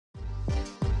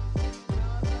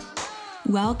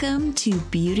Welcome to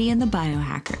Beauty and the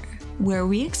Biohacker, where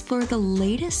we explore the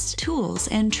latest tools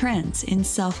and trends in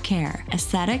self-care,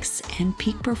 aesthetics, and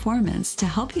peak performance to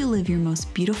help you live your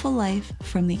most beautiful life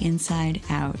from the inside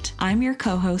out. I'm your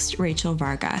co-host, Rachel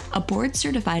Varga, a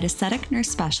board-certified aesthetic nurse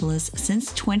specialist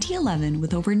since 2011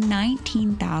 with over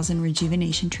 19,000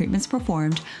 rejuvenation treatments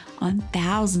performed on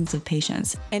thousands of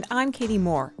patients. And I'm Katie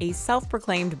Moore, a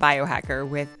self-proclaimed biohacker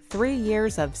with 3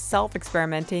 years of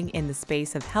self-experimenting in the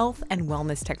space of health and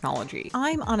wellness technology.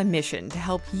 I'm on a mission to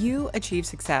help you achieve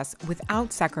success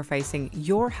without sacrificing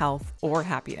your health or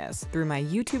happiness through my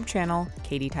YouTube channel,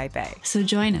 Katie Type A. So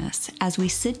join us as we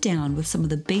sit down with some of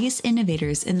the biggest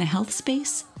innovators in the health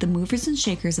space, the movers and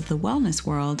shakers of the wellness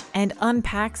world, and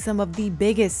unpack some of the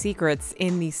biggest secrets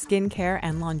in the skincare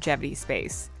and longevity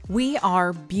space. We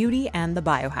are Beauty and the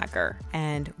Biohacker,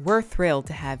 and we're thrilled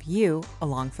to have you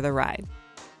along for the ride.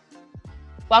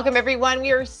 Welcome, everyone.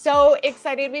 We are so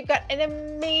excited. We've got an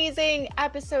amazing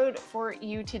episode for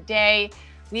you today.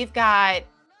 We've got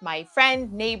my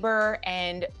friend, neighbor,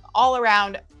 and all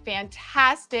around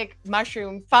fantastic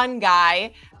mushroom fun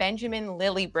guy, Benjamin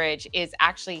Lillibridge, is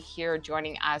actually here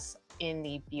joining us in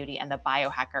the Beauty and the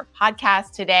Biohacker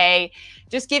podcast today.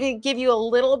 Just give you a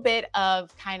little bit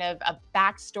of kind of a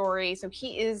backstory. So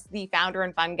he is the founder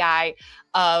and fun guy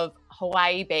of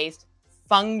Hawaii-based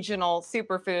functional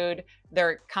superfood.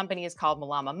 Their company is called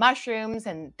Malama Mushrooms,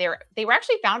 and they were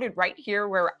actually founded right here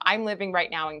where I'm living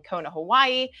right now in Kona,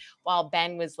 Hawaii, while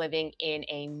Ben was living in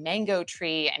a mango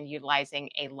tree and utilizing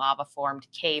a lava-formed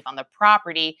cave on the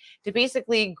property to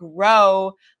basically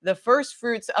grow the first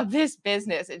fruits of this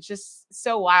business. It's just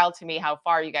so wild to me how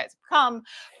far you guys have come.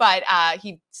 But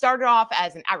he started off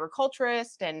as an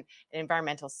agriculturist and an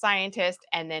environmental scientist,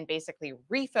 and then basically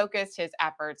refocused his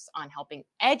efforts on helping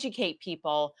educate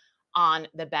people on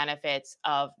the benefits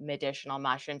of medicinal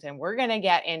mushrooms. And we're going to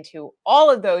get into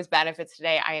all of those benefits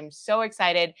today. I am so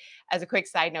excited. As a quick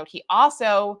side note, he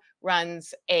also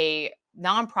runs a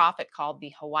nonprofit called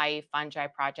the Hawaii Fungi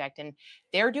Project, and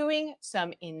they're doing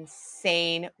some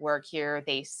insane work here.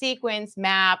 They sequence,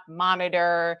 map,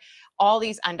 monitor all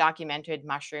these undocumented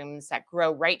mushrooms that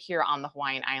grow right here on the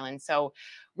Hawaiian Islands. So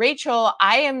Rachel,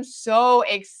 I am so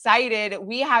excited.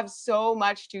 We have so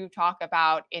much to talk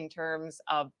about in terms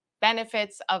of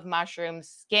benefits of mushrooms,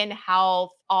 skin health,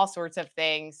 all sorts of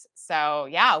things. So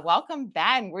yeah, welcome,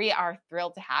 Ben. We are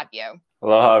thrilled to have you.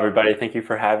 Hello, everybody. Thank you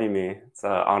for having me. It's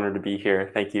an honor to be here.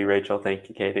 Thank you, Rachel. Thank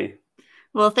you, Katie.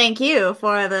 Well, thank you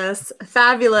for this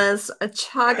fabulous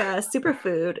Chaga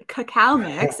superfood cacao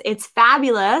mix. It's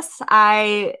fabulous.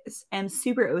 I am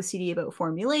super OCD about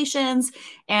formulations,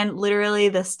 and literally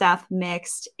the stuff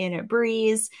mixed in a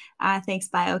breeze. Thanks,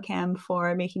 Biochem,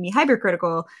 for making me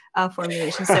hypercritical of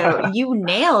formulation. So you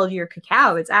nailed your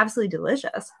cacao. It's absolutely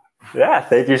delicious. Yeah,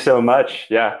 thank you so much.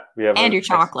 Yeah, we have and your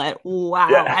chocolate. Wow,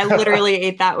 yeah. I literally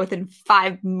ate that within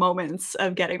 5 moments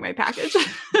of getting my package.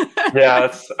 Yeah,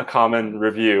 that's a common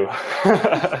review.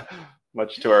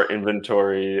 Much to our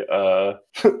inventory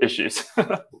issues.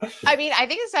 I mean, I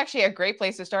think it's actually a great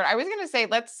place to start. I was going to say,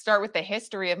 let's start with the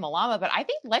history of Malama, but I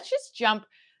think let's just jump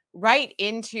right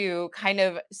into kind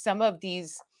of some of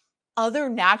these other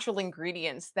natural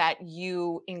ingredients that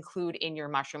you include in your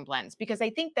mushroom blends, because I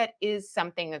think that is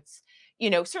something that's,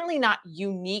 certainly not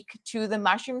unique to the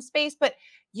mushroom space, but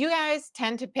you guys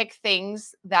tend to pick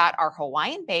things that are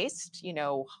Hawaiian based,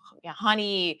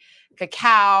 honey,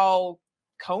 cacao,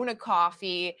 Kona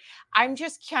coffee. I'm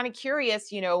just kind of curious,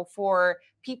 for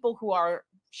people who are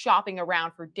shopping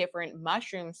around for different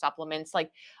mushroom supplements,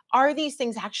 like, are these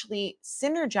things actually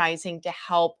synergizing to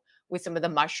help with some of the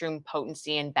mushroom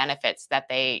potency and benefits that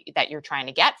you're trying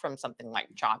to get from something like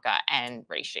Chaga and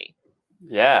Reishi?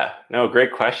 Yeah, no,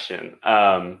 great question.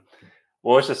 Well,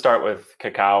 let's just start with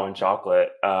cacao and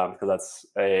chocolate, because that's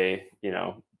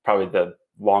probably the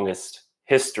longest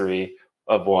history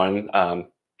of one.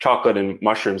 Chocolate and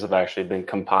mushrooms have actually been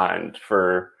combined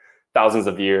for thousands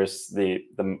of years. The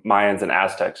Mayans and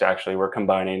Aztecs actually were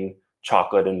combining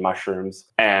chocolate and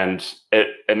mushrooms, and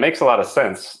it makes a lot of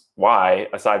sense. Why,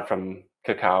 aside from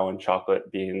cacao and chocolate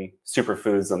being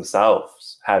superfoods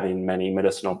themselves, having many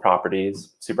medicinal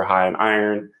properties, super high in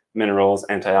iron, minerals,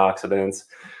 antioxidants.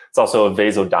 It's also a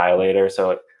vasodilator,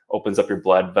 so it opens up your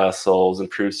blood vessels,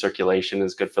 improves circulation,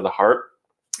 is good for the heart.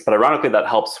 But ironically, that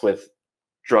helps with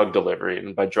drug delivery.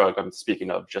 And by drug, I'm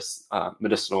speaking of just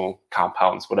medicinal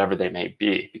compounds, whatever they may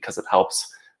be, because it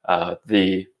helps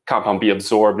the compound be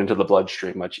absorbed into the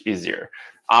bloodstream much easier.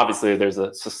 Obviously, there's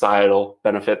a societal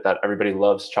benefit that everybody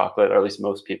loves chocolate, or at least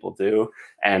most people do.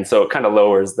 And so it kind of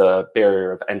lowers the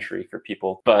barrier of entry for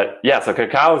people. But yeah, so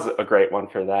cacao is a great one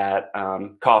for that.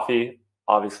 Coffee,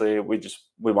 obviously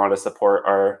we want to support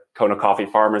our Kona coffee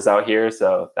farmers out here.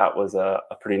 So that was a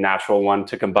pretty natural one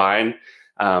to combine.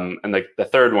 And the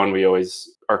third one we always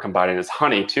are combining is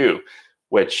honey too,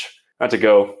 which, not to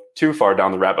go too far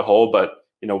down the rabbit hole, but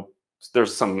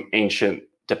there's some ancient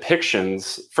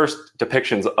first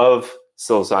depictions of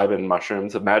psilocybin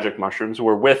mushrooms, of magic mushrooms,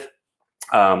 were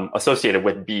associated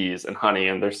with bees and honey.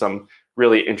 And there's some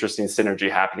really interesting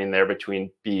synergy happening there between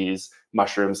bees,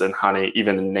 mushrooms, and honey,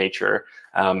 even in nature.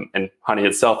 And honey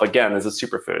itself, again, is a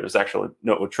superfood. There's actually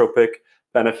nootropic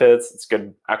benefits. It's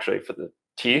good actually for the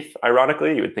teeth.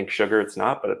 Ironically, you would think sugar, it's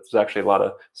not, but there's actually a lot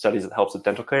of studies that helps with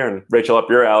dental care. And Rachel, up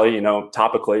your alley,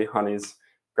 topically, honey's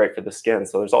great for the skin.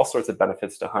 So there's all sorts of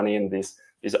benefits to honey and these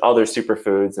other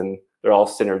superfoods, and they're all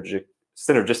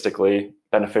synergistically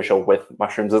beneficial with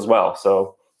mushrooms as well.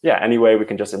 So yeah, any way we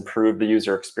can just improve the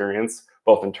user experience,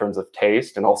 both in terms of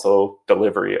taste and also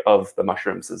delivery of the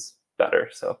mushrooms, is better.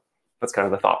 So that's kind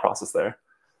of the thought process there.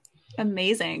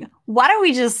 Amazing. Why don't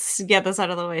we just get this out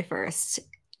of the way first?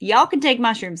 Y'all can take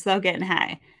mushrooms without getting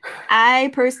high.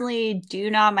 I personally do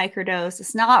not microdose.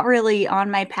 It's not really on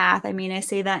my path. I mean, I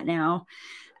say that now.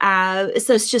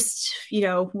 So it's just,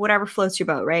 whatever floats your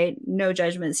boat, right? No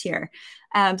judgments here.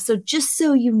 So just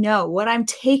so you know, what I'm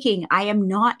taking, I am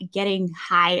not getting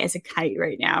high as a kite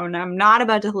right now. And I'm not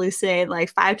about to hallucinate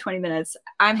like 5-20 minutes.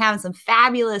 I'm having some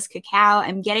fabulous cacao.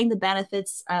 I'm getting the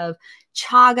benefits of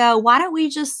chaga. Why don't we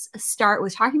just start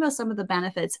with talking about some of the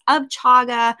benefits of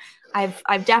chaga?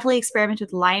 I've definitely experimented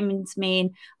with lion's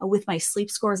mane with my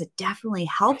sleep scores. It definitely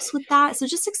helps with that. So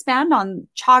just expand on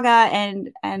chaga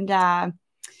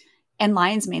and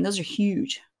lion's mane. Those are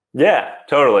huge. Yeah,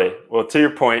 totally. Well, to your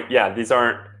point, yeah, these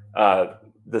aren't the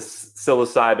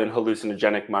psilocybin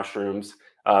hallucinogenic mushrooms.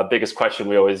 Biggest question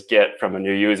we always get from a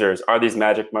new user is, are these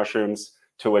magic mushrooms?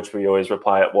 To which we always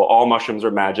reply, well, all mushrooms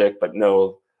are magic, but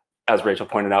no, as Rachel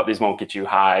pointed out, these won't get you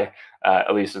high,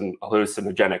 at least in a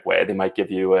hallucinogenic way. They might give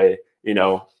you a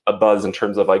buzz in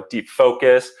terms of like deep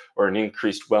focus or an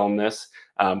increased wellness,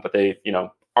 but they,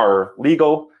 are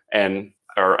legal and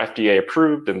are FDA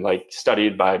approved and like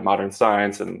studied by modern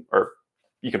science, or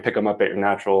you can pick them up at your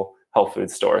natural health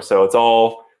food store. So it's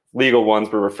all legal ones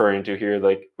we're referring to here.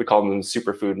 Like we call them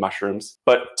superfood mushrooms.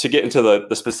 But to get into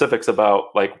the specifics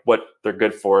about like what they're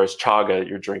good for is chaga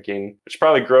you're drinking, which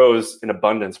probably grows in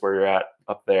abundance where you're at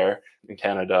up there in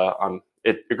Canada.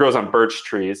 It grows on birch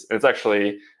trees. And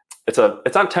it's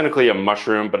not technically a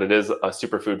mushroom, but it is a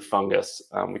superfood fungus.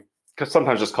 We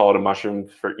sometimes just call it a mushroom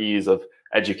for ease of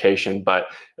education, but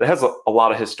it has a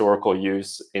lot of historical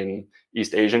use in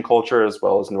East Asian culture as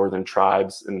well as northern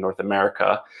tribes in North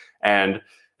America. And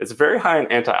it's very high in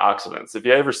antioxidants. If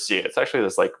you ever see it, it's actually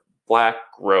this like black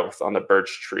growth on the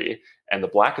birch tree. And the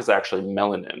black is actually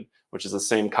melanin, which is the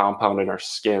same compound in our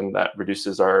skin that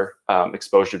reduces our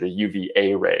exposure to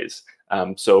UVA rays.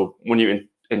 So when you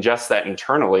ingest that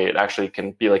internally, it actually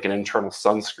can be like an internal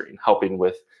sunscreen, helping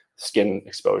with skin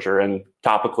exposure. And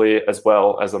topically, as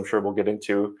well, as I'm sure we'll get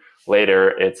into later,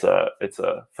 it's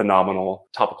a phenomenal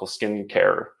topical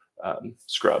skincare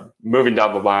scrub. Moving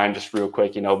down the line, just real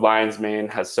quick, lion's mane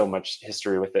has so much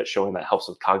history with it, showing that it helps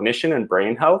with cognition and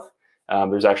brain health.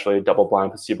 There's actually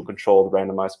double-blind, placebo-controlled,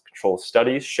 randomized controlled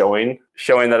studies showing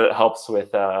that it helps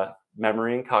with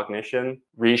memory and cognition.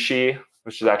 Reishi,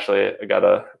 which is actually, I got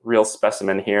a real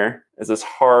specimen here, is this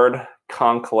hard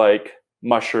conch-like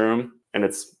mushroom, and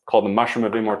it's called the mushroom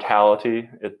of immortality.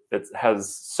 It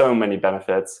has so many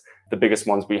benefits. The biggest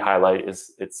ones we highlight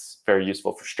is it's very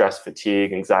useful for stress,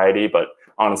 fatigue, anxiety. But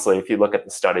honestly, if you look at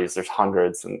the studies, there's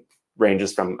hundreds and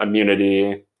ranges from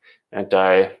immunity,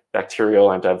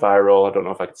 antibacterial, antiviral. I don't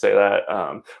know if I could say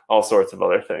that. All sorts of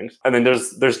other things. And then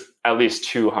there's at least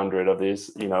 200 of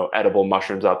these, edible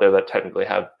mushrooms out there that technically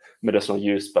have medicinal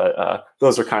use. But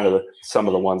those are kind of some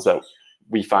of the ones that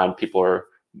we find people are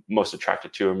most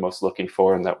attracted to or most looking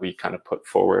for, and that we kind of put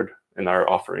forward in our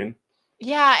offering.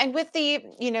 Yeah. And with the,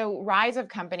 rise of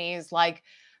companies like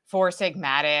Four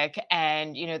Sigmatic,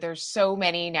 and, there's so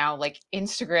many now like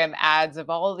Instagram ads of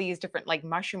all of these different like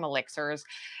mushroom elixirs.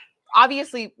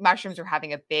 Obviously, mushrooms are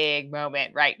having a big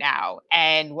moment right now.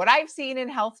 And what I've seen in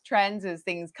health trends is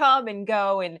things come and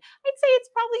go. And I'd say it's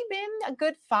probably been a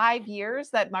good 5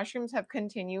 years that mushrooms have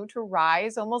continued to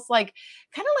rise, almost like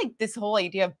kind of like this whole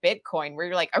idea of Bitcoin, where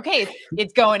you're like, okay,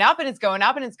 it's going up and it's going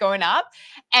up and it's going up.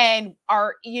 And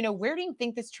where do you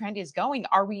think this trend is going?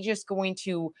 Are we just going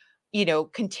to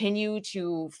continue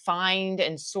to find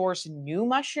and source new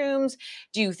mushrooms?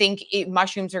 Do you think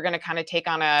mushrooms are going to kind of take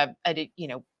on a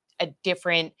a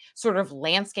different sort of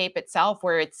landscape itself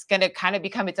where it's going to kind of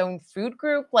become its own food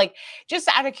group? Like, just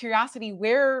out of curiosity,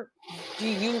 where do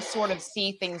you sort of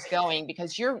see things going?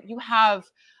 Because you have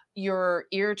your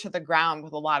ear to the ground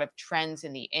with a lot of trends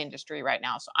in the industry right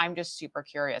now. So I'm just super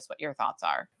curious what your thoughts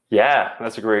are. Yeah,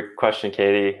 that's a great question,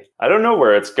 Katie. I don't know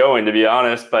where it's going, to be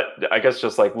honest, but I guess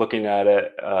just like looking at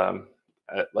it,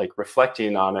 like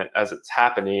reflecting on it as it's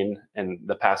happening in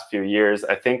the past few years,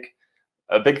 I think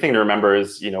a big thing to remember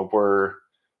is, we're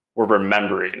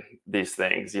remembering these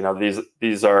things.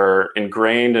 These are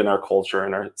ingrained in our culture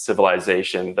and our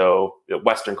civilization, though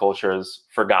Western cultures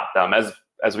forgot them,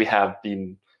 as we have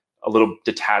been a little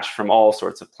detached from all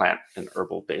sorts of plant and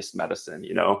herbal based medicine.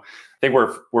 I think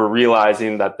we're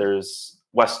realizing that there's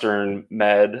Western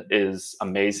med is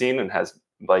amazing and has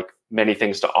like many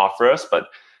things to offer us, but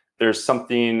there's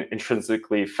something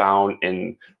intrinsically found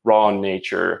in raw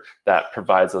nature that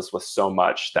provides us with so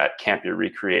much that can't be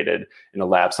recreated in a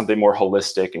lab, something more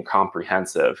holistic and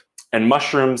comprehensive. And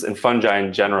mushrooms and fungi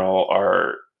in general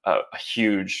are a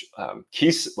huge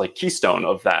keystone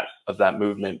of that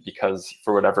movement, because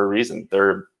for whatever reason,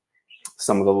 they're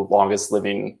some of the longest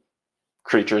living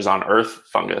creatures on Earth,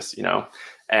 fungus,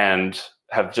 and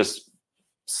have just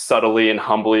subtly and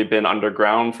humbly been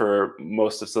underground for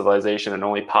most of civilization and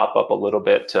only pop up a little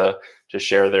bit to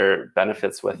share their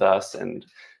benefits with us. And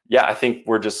yeah, I think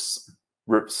we're just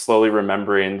slowly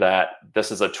remembering that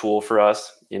this is a tool for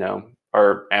us.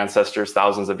 Our ancestors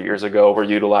thousands of years ago were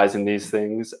utilizing these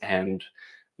things, and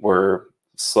we're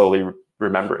slowly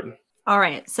remembering. All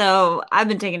right, so I've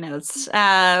been taking notes.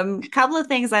 A couple of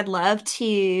things I'd love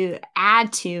to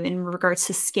add to in regards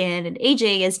to skin and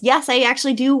aging is, yes, I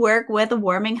actually do work with a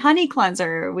warming honey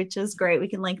cleanser, which is great. We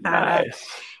can link that up.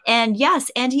 And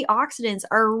yes, antioxidants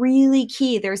are really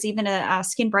key. There's even a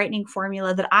skin brightening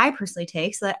formula that I personally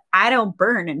take so that I don't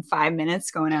burn in 5 minutes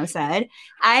going outside.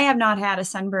 I have not had a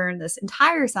sunburn this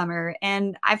entire summer,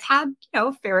 and I've had,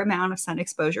 a fair amount of sun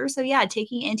exposure. So yeah,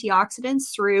 taking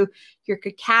antioxidants through your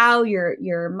cacao,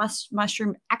 your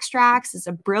mushroom extracts is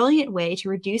a brilliant way to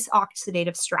reduce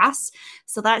oxidative stress.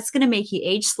 So that's going to make you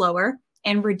age slower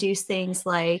and reduce things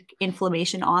like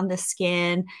inflammation on the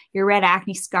skin, your red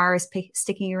acne scars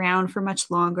sticking around for much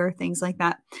longer, things like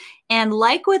that. And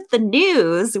like with the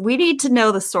news, we need to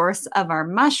know the source of our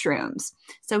mushrooms.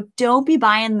 So don't be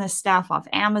buying this stuff off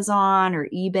Amazon or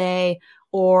eBay,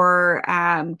 or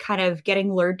kind of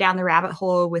getting lured down the rabbit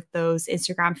hole with those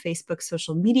Instagram, Facebook,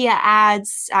 social media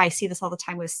ads. I see this all the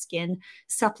time with skin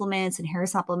supplements and hair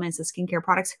supplements and skincare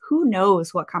products. Who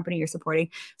knows what company you're supporting?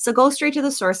 So go straight to the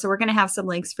source. So we're going to have some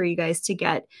links for you guys to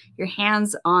get your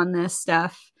hands on this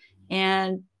stuff.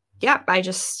 And yeah, I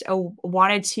just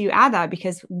wanted to add that,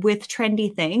 because with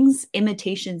trendy things,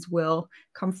 imitations will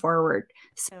come forward.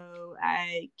 So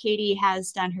Katie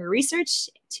has done her research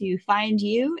to find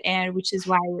you, and which is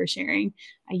why we're sharing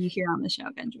you here on the show,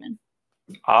 Benjamin.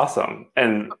 Awesome.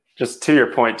 And just to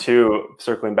your point too,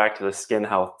 circling back to the skin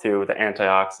health too, the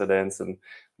antioxidants and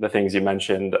the things you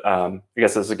mentioned, I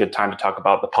guess this is a good time to talk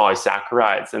about the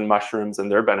polysaccharides in mushrooms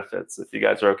and their benefits, if you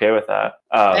guys are okay with that.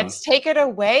 Let's take it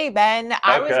away, Ben.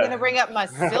 I was going to bring up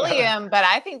mycelium, but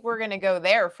I think we're going to go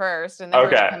there first, and then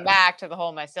we're going to come back to the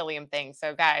whole mycelium thing.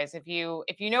 So guys, if you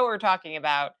know what we're talking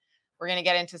about, we're going to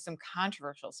get into some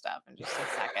controversial stuff in just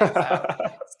a second.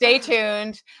 So stay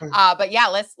tuned. But yeah,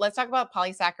 let's talk about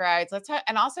polysaccharides.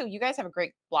 And also, you guys have a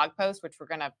great blog post, which we're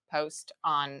going to post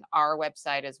on our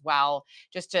website as well,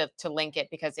 just to link it,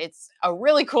 because it's a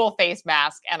really cool face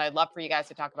mask. And I'd love for you guys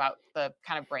to talk about the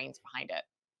kind of brains behind it.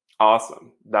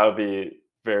 Awesome. That would be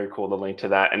very cool to link to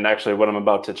that. And actually what I'm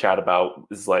about to chat about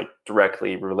is like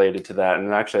directly related to that.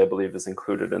 And actually, I believe is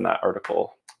included in that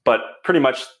article. But pretty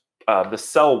much the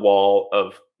cell wall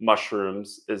of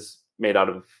mushrooms is made out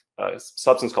of a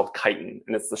substance called chitin,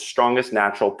 and it's the strongest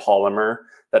natural polymer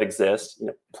that exists.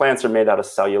 Plants are made out of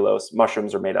cellulose.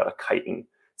 Mushrooms are made out of chitin,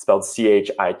 spelled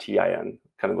chitin.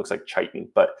 Kind of looks like chitin,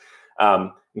 but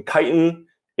chitin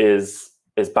is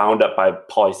bound up by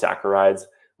polysaccharides,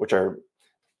 which are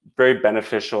very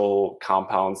beneficial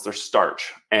compounds. They're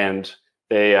starch, and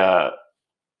they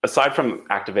aside from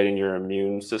activating your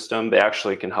immune system, they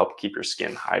actually can help keep your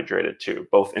skin hydrated too,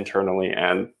 both internally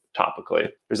and topically.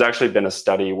 There's actually been a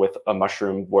study with a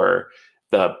mushroom where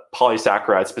the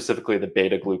polysaccharides, specifically the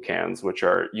beta-glucans, which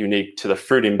are unique to the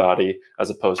fruiting body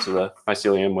as opposed to the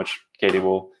mycelium, which Katie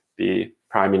will be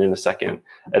priming in a second,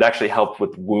 it actually helped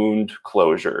with wound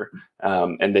closure.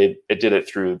 And it did it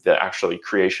through the actually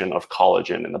creation of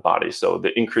collagen in the body. So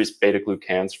the increased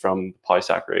beta-glucans from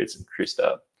polysaccharides increased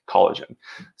collagen.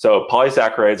 So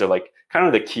polysaccharides are like kind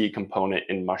of the key component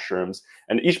in mushrooms,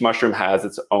 and each mushroom has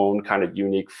its own kind of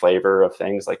unique flavor of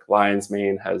things. Like lion's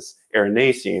mane has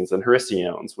erinacines and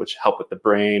hericiones, which help with the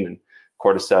brain, and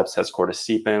cordyceps has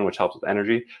cordycepin, which helps with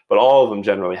energy, but all of them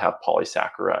generally have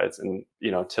polysaccharides. And,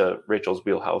 you know, to Rachel's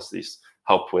wheelhouse, these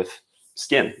help with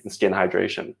skin and skin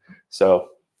hydration. So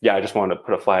yeah, I just wanted to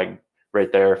put a flag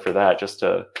right there for that, just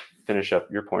to finish up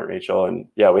your point, Rachel. And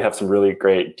yeah, we have some really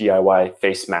great DIY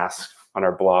face masks on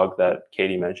our blog that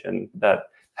Katie mentioned that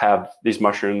have these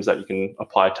mushrooms that you can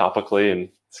apply topically and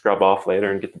scrub off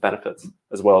later and get the benefits,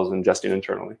 as well as ingesting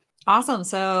internally. Awesome.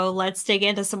 So let's dig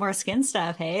into some more skin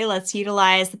stuff. Hey, let's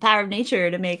utilize the power of nature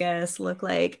to make us look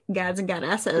like gods and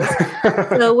goddesses.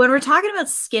 So when we're talking about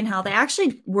skin health, I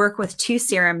actually work with two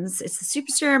serums. It's the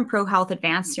Super Serum Pro Health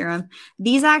Advanced Serum.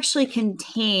 These actually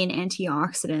contain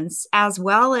antioxidants as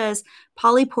well as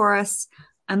polyporous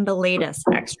umbellatus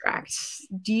extract.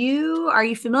 Are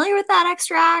you familiar with that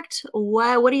extract?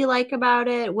 What do you like about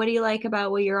it? What do you like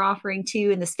about what you're offering too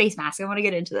in this face mask? I want to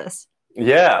get into this.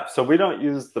 Yeah, so we don't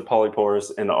use the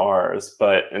polypores in ours,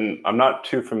 and I'm not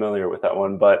too familiar with that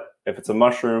one, but if it's a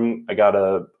mushroom, I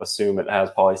gotta assume it has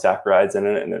polysaccharides in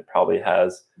it, and it probably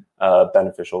has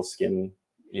beneficial skin,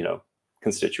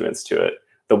 constituents to it.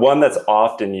 The one that's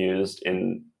often used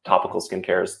in topical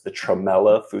skincare is the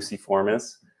Tremella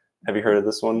fusiformis. Have you heard of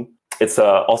this one? It's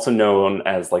also known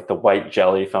as like the white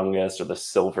jelly fungus or the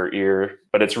silver ear,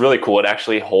 but it's really cool. It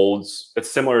actually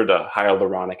it's similar to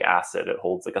hyaluronic acid. It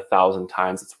holds like 1,000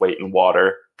 times its weight in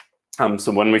water.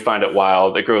 So when we find it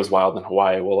wild, it grows wild in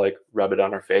Hawaii, we'll like rub it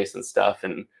on our face and stuff.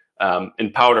 And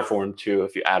in powder form too,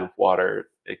 if you add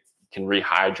water, it can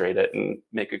rehydrate it and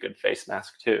make a good face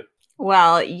mask too.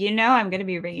 Well, I'm going to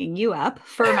be ringing you up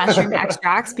for mushroom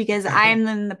extracts because I'm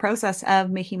in the process of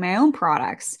making my own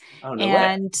products. Oh, no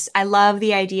way. I love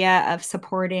the idea of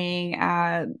supporting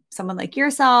someone like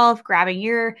yourself, grabbing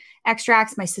your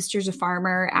extracts. My sister's a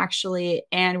farmer, actually,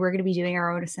 and we're going to be doing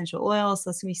our own essential oils. So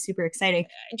it's going to be super exciting.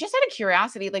 Just out of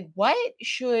curiosity, like what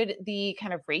should the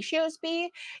kind of ratios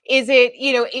be? Is it,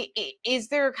 is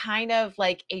there kind of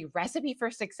like a recipe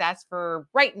for success for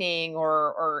brightening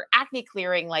or acne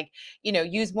clearing? Like,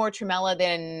 use more Tremella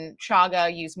than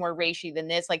Chaga, use more Reishi than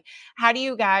this. Like, how do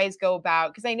you guys go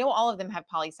about, because I know all of them have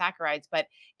polysaccharides, but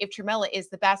if Tremella is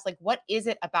the best, like what is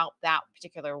it about that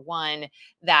particular one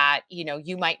that,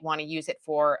 you might want to use it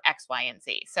for X, Y, and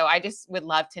Z? So I just would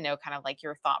love to know kind of like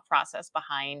your thought process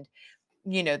behind,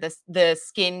 the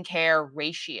skincare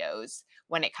ratios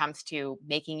when it comes to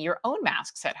making your own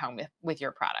masks at home with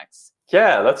your products.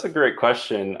 Yeah, that's a great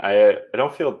question. I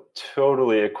don't feel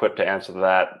totally equipped to answer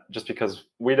that just because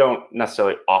we don't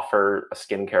necessarily offer a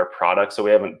skincare product. So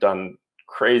we haven't done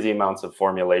crazy amounts of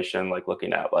formulation, like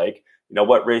looking at like,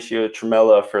 what ratio of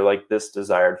Tremella for like this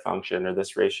desired function or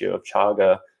this ratio of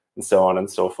Chaga and so on and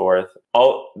so forth.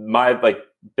 My like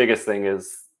biggest thing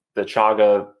is the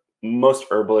Chaga. Most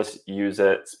herbalists use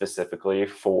it specifically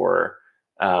for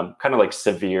kind of like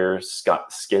severe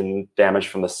skin damage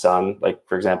from the sun, like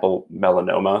for example,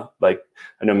 melanoma. Like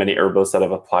I know many herbalists that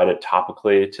have applied it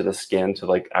topically to the skin to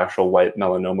like actual white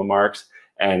melanoma marks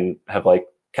and have like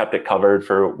kept it covered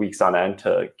for weeks on end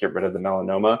to get rid of the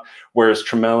melanoma. Whereas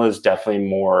Tremella is definitely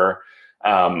more,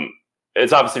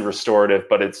 it's obviously restorative,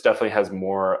 but it's definitely has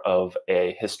more of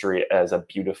a history as a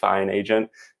beautifying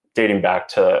agent. Dating back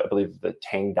to, I believe, the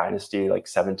Tang Dynasty, like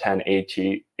 710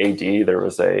 AD, there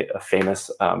was a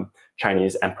famous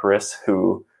Chinese empress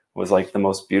who was like the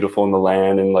most beautiful in the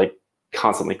land and like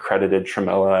constantly credited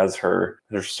Tremella as her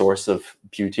source of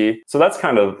beauty. So that's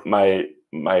kind of my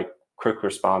quick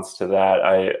response to that.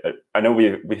 I know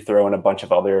we throw in a bunch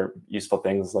of other useful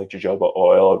things like jojoba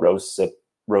oil,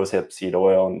 rosehip seed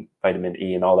oil, and vitamin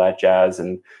E and all that jazz.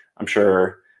 And I'm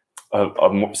sure a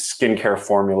skincare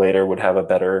formulator would have a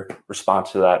better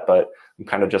response to that, but I'm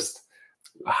kind of just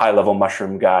a high-level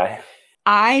mushroom guy.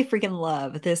 I freaking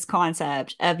love this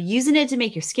concept of using it to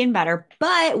make your skin better,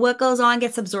 but what goes on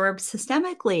gets absorbed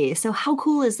systemically. So how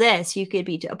cool is this? You could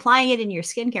be applying it in your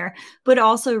skincare, but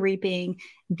also reaping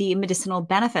the medicinal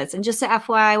benefits. And just to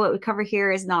FYI, what we cover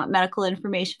here is not medical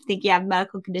information. If you think you have a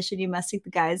medical condition, you must seek the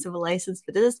guidance of a licensed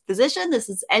physician. This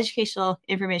is educational,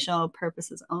 informational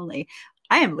purposes only.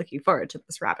 I am looking forward to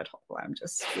this rabbit hole. I'm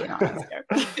just being honest here.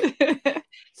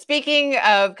 Speaking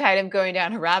of kind of going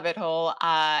down a rabbit hole,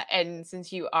 and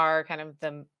since you are kind of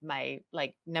my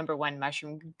like number one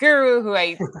mushroom guru, who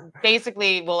I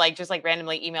basically will like just like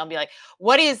randomly email and be like,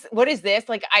 what is this?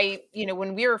 Like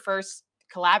when we were first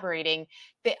collaborating,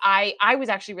 I was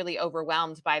actually really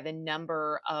overwhelmed by the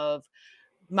number of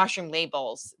mushroom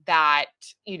labels that,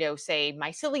 say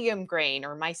mycelium grain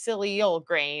or mycelial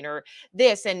grain or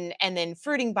this, and then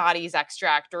fruiting bodies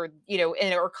extract, or,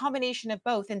 or a combination of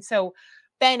both. And so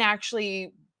Ben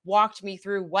actually walked me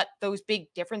through what those big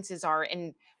differences are.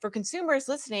 And for consumers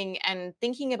listening and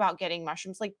thinking about getting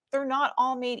mushrooms, like, they're not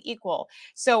all made equal.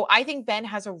 So I think Ben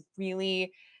has a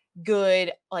really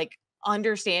good, like,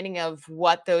 understanding of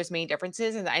what those main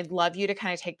differences. And I'd love you to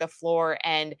kind of take the floor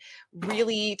and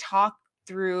really talk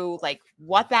through like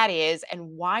what that is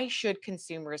and why should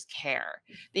consumers care,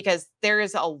 because there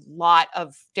is a lot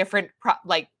of different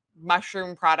like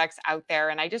mushroom products out there,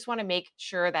 and I just want to make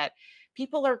sure that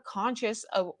people are conscious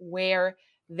of where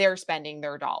they're spending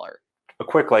their dollar. A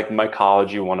quick like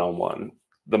mycology 101.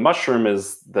 The mushroom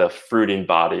is the fruiting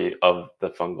body of the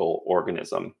fungal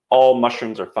organism. All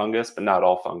mushrooms are fungus, but not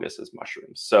all fungus is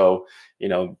mushrooms. So,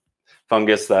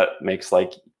 fungus that makes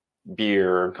like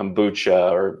beer or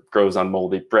kombucha or grows on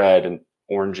moldy bread and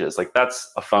oranges, like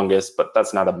that's a fungus, but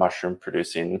that's not a mushroom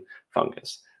producing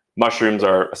fungus. Mushrooms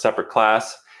are a separate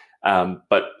class.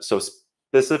 But so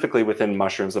specifically within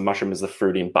mushrooms, the mushroom is the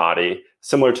fruiting body,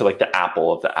 similar to like the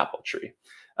apple of the apple tree.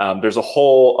 There's a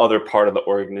whole other part of the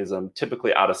organism,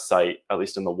 typically out of sight, at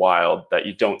least in the wild, that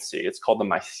you don't see. It's called the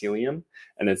mycelium,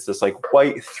 and it's this like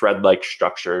white thread-like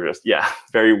structure, just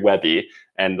very webby.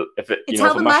 And if it's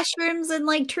how the mushrooms and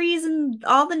like trees and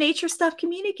all the nature stuff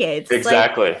communicates. It's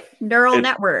exactly, like neural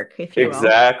network, if you will.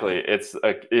 Exactly,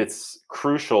 it's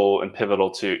crucial and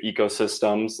pivotal to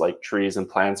ecosystems. Like trees and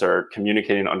plants are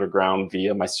communicating underground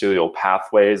via mycelial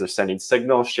pathways. They're sending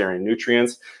signals, sharing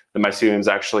nutrients. The mycelium is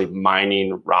actually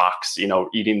mining rocks,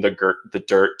 eating the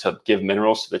dirt to give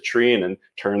minerals to the tree, and in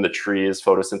turn the tree is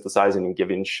photosynthesizing and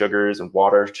giving sugars and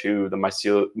water to the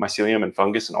mycelium and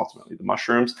fungus and ultimately the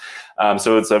mushrooms.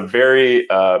 So it's a very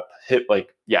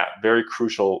very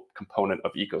crucial component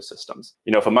of ecosystems.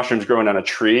 If a mushroom's growing on a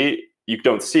tree, you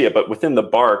don't see it, but within the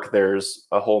bark, there's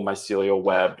a whole mycelial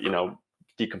web,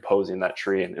 decomposing that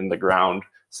tree, and in the ground,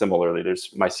 similarly,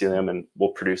 there's mycelium and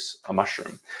will produce a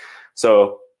mushroom.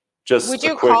 So would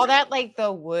you call that like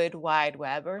the wood wide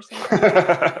web or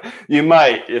something? You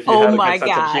might, if you had a good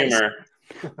sense of humor.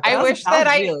 I wish that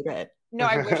really good. No,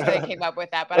 I wish that I came up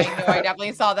with that, but I know I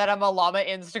definitely saw that on Malama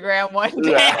Instagram one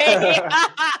day.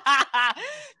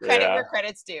 Credit where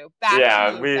credit's due. Back to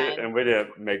you, Ben. We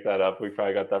didn't make that up. We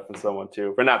probably got that from someone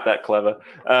too. We're not that clever.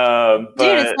 Dude,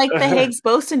 it's like the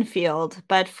Higgs-Boson field,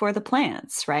 but for the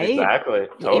plants, right? Exactly.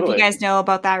 Totally. If you guys know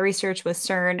about that research with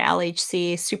CERN,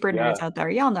 LHC, super nerds out there,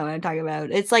 y'all know what I'm talking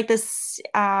about. It's like this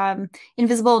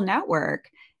invisible network.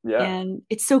 Yeah. And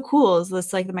it's so cool.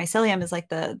 It's like the mycelium is like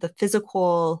the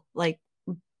physical like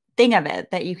thing of it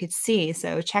that you could see.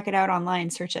 So check it out online,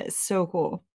 search it. It's so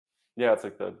cool. Yeah, it's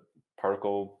like the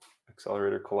particle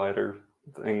accelerator collider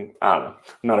thing. I don't know.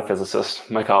 I'm not a physicist,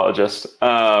 mycologist.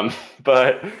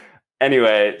 But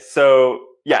anyway, so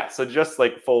just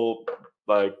like full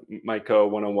like Myco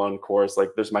 101 course,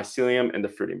 like there's mycelium in the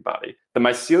fruiting body. The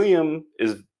mycelium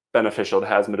is beneficial. It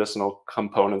has medicinal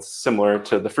components similar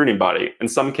to the fruiting body. In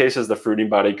some cases, the fruiting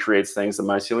body creates things the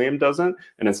mycelium doesn't,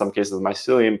 and in some cases, the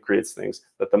mycelium creates things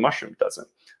that the mushroom doesn't.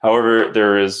 However,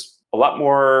 there's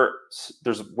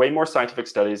way more scientific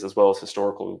studies as well as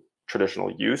historical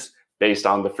traditional use based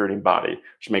on the fruiting body,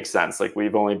 which makes sense. Like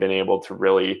we've only been able to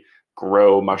really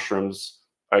grow mushrooms,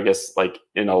 I guess, like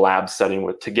in a lab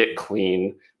setting to get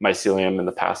clean mycelium in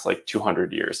the past like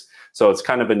 200 years. So it's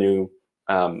kind of a new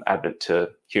advent to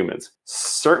humans.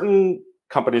 Certain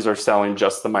companies are selling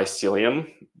just the mycelium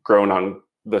grown on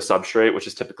the substrate, which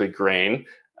is typically grain.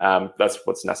 That's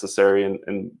what's necessary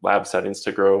in lab settings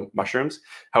to grow mushrooms.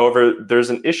 However, there's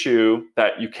an issue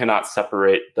that you cannot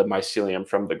separate the mycelium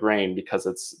from the grain because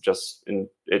it's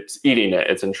eating it,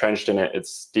 it's entrenched in it,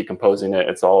 it's decomposing it,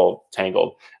 it's all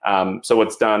tangled. So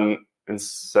what's done, and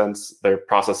since they're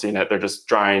processing it, they're just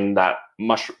drying that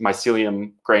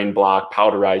mycelium grain block,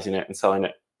 powderizing it, and selling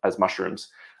it as mushrooms,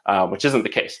 which isn't the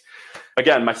case.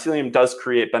 Again, mycelium does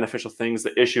create beneficial things.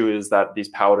 The issue is that these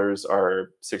powders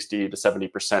are 60 to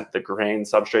 70% the grain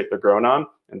substrate they're grown on,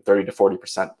 and 30 to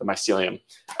 40% the mycelium.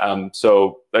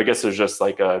 So I guess there's just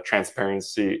like a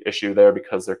transparency issue there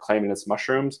because they're claiming it's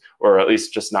mushrooms, or at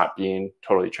least just not being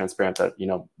totally transparent that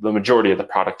the majority of the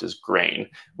product is grain,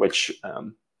 which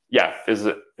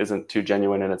isn't too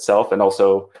genuine in itself. And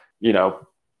also,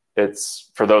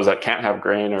 it's for those that can't have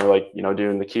grain or like,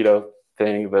 doing the keto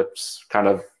thing that's kind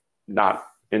of not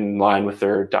in line with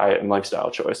their diet and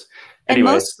lifestyle choice. And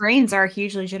most grains are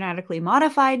hugely genetically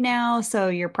modified now. So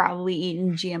you're probably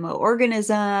eating GMO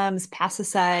organisms,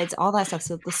 pesticides, all that stuff.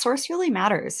 So the source really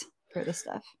matters for this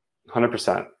stuff.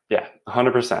 100%. Yeah,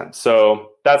 100%.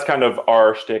 So that's kind of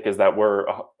our shtick, is that we're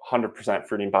 100%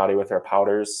 fruiting body with our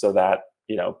powders, so that,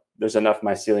 you know, there's enough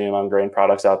mycelium on grain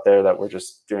products out there that we're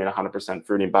just doing 100%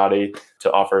 fruiting body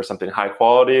to offer something high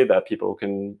quality that people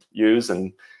can use.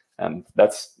 And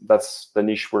that's the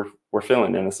niche we're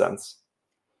filling, in a sense.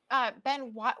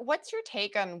 Ben, what's your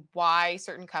take on why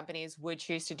certain companies would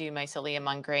choose to do mycelium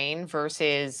on grain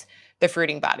versus the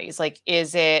fruiting bodies? Like,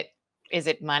 is it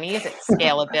money? Is it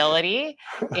scalability?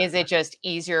 Is it just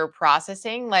easier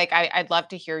processing? Like, I'd love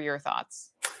to hear your thoughts.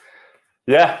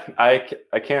 Yeah,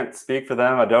 I can't speak for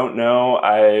them. I don't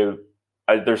know.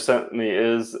 There certainly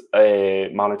is a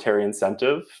monetary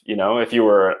incentive. You know, if you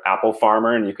were an apple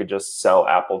farmer and you could just sell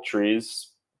apple trees,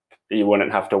 you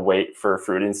wouldn't have to wait for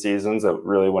fruiting seasons. It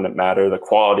really wouldn't matter. The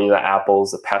quality of the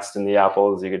apples, the pest in the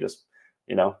apples, you could just,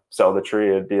 you know, sell the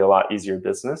tree. It'd be a lot easier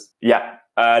business. Yeah,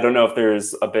 I don't know if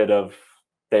there's a bit of,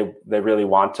 they really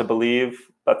want to believe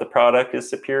that the product is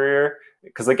superior,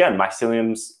 because again,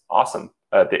 mycelium's awesome.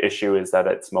 The issue is that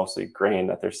it's mostly grain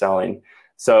that they're selling.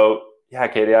 So yeah,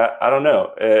 Katie, I don't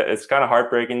know. It's kind of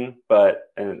heartbreaking,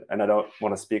 but, and I don't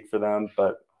want to speak for them,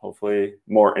 but hopefully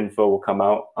more info will come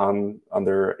out on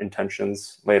their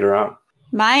intentions later on.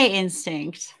 My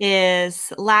instinct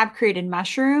is lab created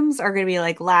mushrooms are going to be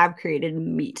like lab created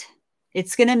meat.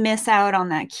 It's going to miss out on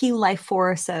that key life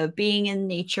force of being in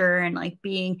nature and like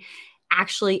being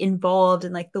actually involved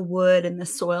in like the wood and the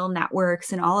soil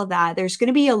networks and all of that. There's going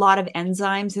to be a lot of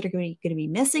enzymes that are going to be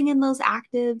missing in those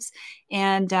actives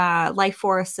and life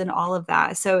force and all of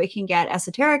that. So it can get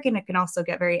esoteric and it can also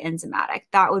get very enzymatic.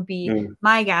 That would be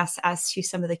my guess as to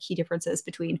some of the key differences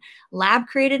between lab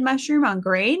created mushroom on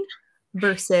grain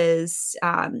versus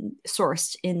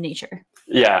sourced in nature.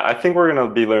 Yeah, I think we're going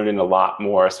to be learning a lot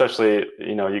more, especially,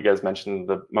 you know, you guys mentioned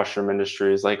the mushroom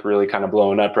industry is like really kind of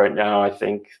blowing up right now. I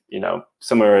think, you know,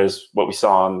 similar as what we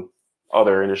saw in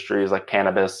other industries like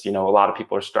cannabis, you know, a lot of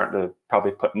people are starting to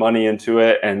probably put money into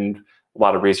it, and a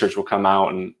lot of research will come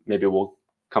out, and maybe we'll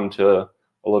come to a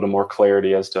little more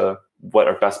clarity as to what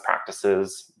are best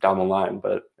practices down the line.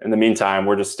 But in the meantime,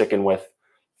 we're just sticking with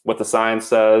what the science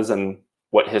says and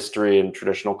what history and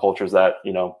traditional cultures that,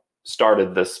 you know,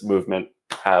 started this movement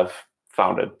have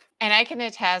founded. And I can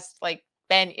attest, like,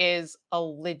 Ben is a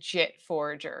legit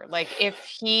forager. Like, if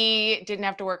he didn't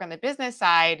have to work on the business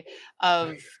side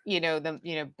of,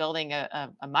 building a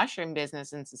mushroom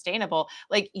business and sustainable,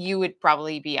 like, you would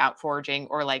probably be out foraging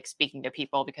or like speaking to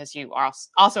people, because you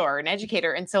also are an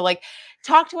educator. And so, like,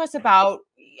 talk to us about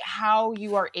how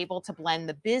you are able to blend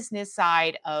the business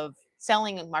side of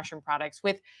selling mushroom products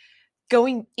with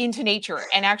going into nature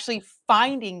and actually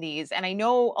finding these. And I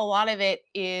know a lot of it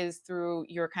is through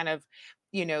your kind of,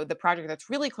 the project that's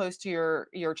really close to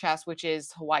your chest, which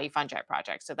is Hawaii Fungi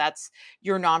Project. So that's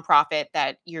your nonprofit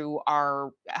that you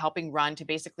are helping run to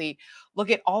basically look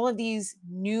at all of these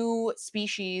new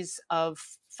species of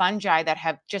fungi that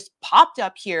have just popped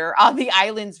up here on the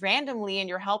islands randomly. And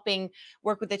you're helping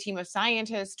work with a team of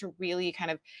scientists to really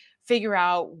kind of figure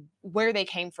out where they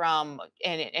came from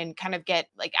and kind of get,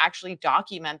 like, actually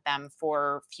document them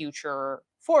for future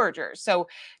foragers. So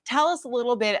tell us a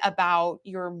little bit about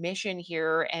your mission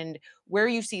here and where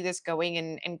you see this going,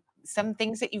 and some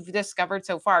things that you've discovered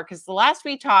so far. Because the last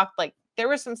we talked, like, there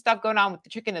was some stuff going on with the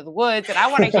chicken of the woods, and I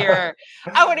want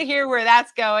to hear where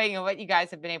that's going and what you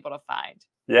guys have been able to find.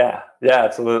 Yeah,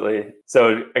 absolutely.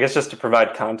 So I guess just to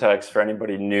provide context for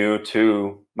anybody new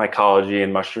to mycology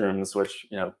and mushrooms, which,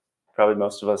 you know, probably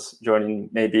most of us joining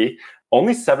maybe,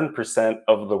 only 7%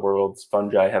 of the world's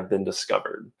fungi have been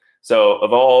discovered. So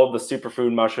of all the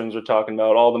superfood mushrooms we're talking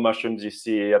about, all the mushrooms you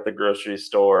see at the grocery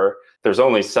store, there's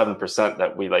only 7%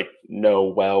 that we know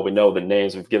well. We know the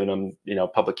names, we've given them,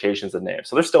 publications and names.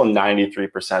 So there's still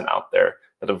 93% out there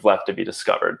that have left to be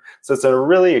discovered. So it's a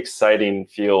really exciting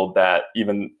field that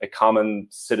even a common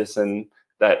citizen,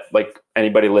 that like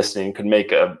anybody listening, could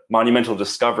make a monumental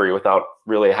discovery without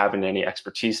really having any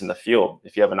expertise in the field.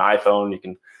 If you have an iPhone, you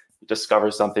can discover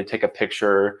something, take a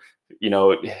picture,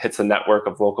 it hits a network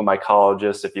of local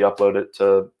mycologists. If you upload it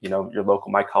to, your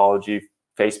local mycology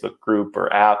Facebook group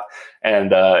or app,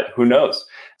 and who knows?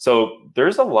 So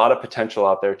there's a lot of potential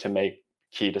out there to make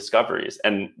key discoveries.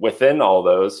 And within all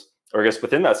those, or I guess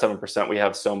within that 7%, we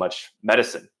have so much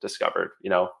medicine discovered.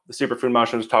 The superfood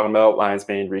mushrooms we're talking about, lion's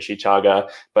mane, reishi, chaga,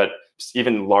 but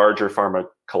even larger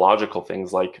pharmacological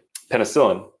things like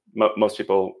penicillin. Most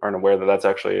people aren't aware that that's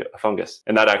actually a fungus,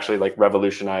 and that actually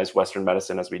revolutionized Western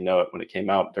medicine as we know it when it came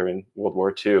out during World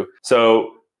War II.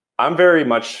 So I'm very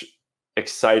much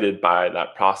excited by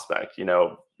that prospect.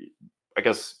 I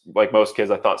guess like most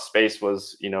kids, I thought space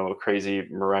was, you know, a crazy,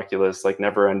 miraculous, like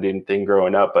never ending thing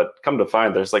growing up. But come to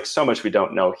find, there's like so much we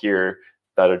don't know here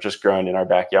that are just growing in our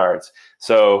backyards.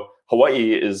 So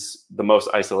Hawaii is the most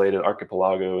isolated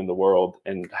archipelago in the world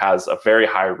and has a very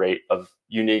high rate of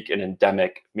unique and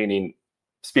endemic, meaning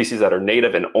species that are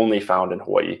native and only found in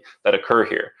Hawaii that occur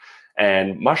here.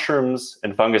 And mushrooms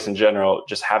and fungus in general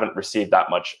just haven't received that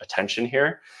much attention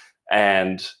here.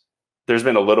 And there's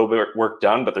been a little bit of work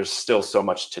done, but there's still so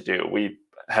much to do. We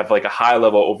have like a high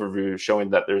level overview showing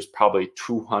that there's probably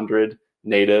 200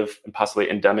 native and possibly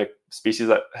endemic species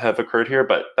that have occurred here,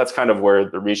 but that's kind of where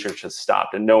the research has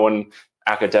stopped, and no one,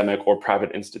 academic or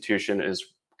private institution, is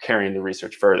carrying the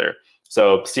research further.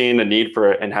 So seeing a need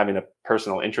for it and having a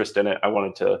personal interest in it, I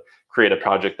wanted to create a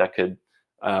project that could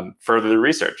further the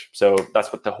research. So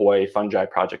that's what the Hawaii Fungi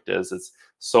Project is. It's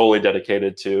solely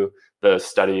dedicated to the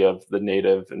study of the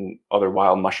native and other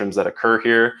wild mushrooms that occur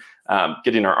here,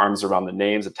 getting our arms around the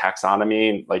names and taxonomy,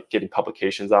 and like getting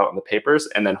publications out in the papers.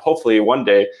 And then hopefully one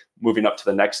day moving up to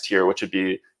the next tier, which would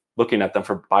be looking at them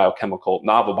for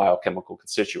novel biochemical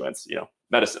constituents, you know,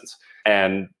 medicines.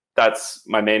 And that's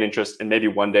my main interest. And maybe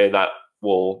one day that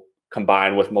will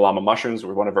combine with Mālama Mushrooms,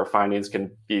 where one of our findings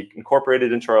can be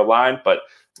incorporated into our line, but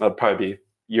it'll probably be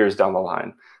years down the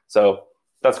line. So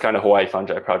that's kind of Hawaii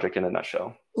Fungi Project in a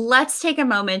nutshell. Let's take a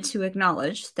moment to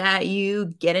acknowledge that you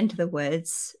get into the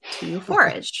woods to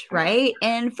forage, right?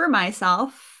 And for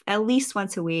myself, at least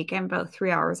once a week, I'm about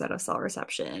 3 hours out of cell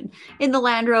reception. In the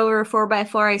Land Rover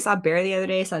 4x4, I saw a bear the other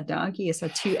day, I saw a donkey, I saw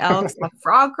 2 elks, a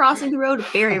frog crossing the road,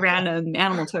 very random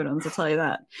animal totems, I'll tell you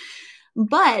that.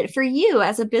 But for you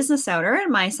as a business owner,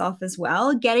 and myself as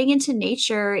well, getting into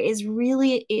nature is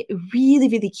really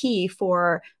key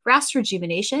for rest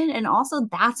rejuvenation. And also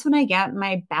that's when I get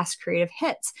my best creative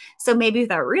hits. So maybe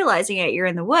without realizing it, you're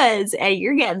in the woods and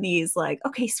you're getting these like,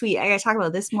 okay, sweet, I gotta talk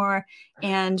about this more,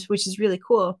 and which is really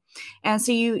cool. And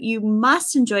so you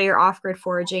must enjoy your off-grid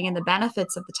foraging and the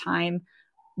benefits of the time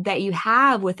that you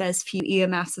have with as few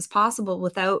EMFs as possible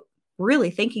without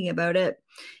really thinking about it.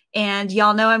 And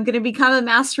y'all know I'm going to become a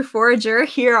master forager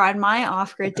here on my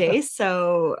off-grid days.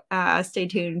 So stay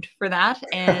tuned for that.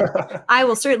 And I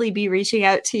will certainly be reaching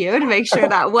out to you to make sure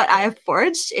that what I have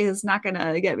foraged is not going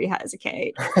to get me high as a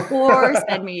kite or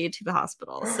send me to the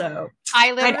hospital. So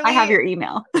I have your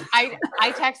email.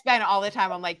 I text Ben all the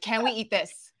time. I'm like, can we eat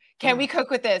this? Can we cook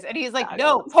with this? And he's like,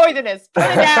 no, poisonous. Put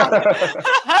it down.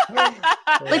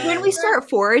 Like when we start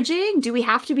foraging, do we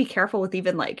have to be careful with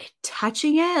even like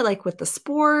touching it, like with the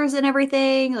spores and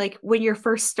everything? Like when you're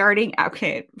first starting,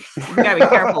 okay, you gotta be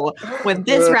careful with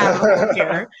this rabbit hole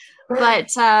here. But,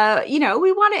 you know,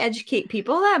 we want to educate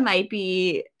people that might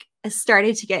be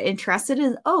started to get interested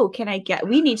in,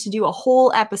 we need to do a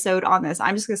whole episode on this.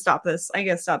 I'm just going to stop this. I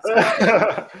got to stop this.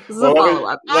 This is a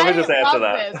follow-up. Let me just answer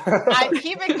that.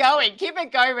 Keep it going. Keep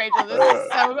it going, Rachel. This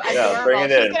is so adorable. Bring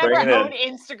it in. She's going to have her own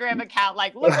Instagram account.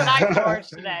 Like, look what I forged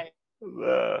today.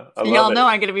 Y'all know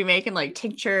I'm going to be making like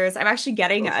tinctures. I'm actually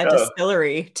getting a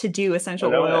distillery to do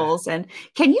essential oils. And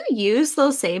can you use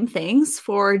those same things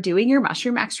for doing your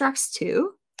mushroom extracts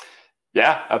too?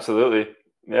 Yeah, absolutely.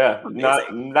 Yeah,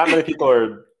 not many people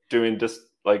are doing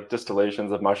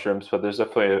distillations of mushrooms, but there's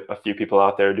definitely a few people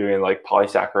out there doing like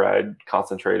polysaccharide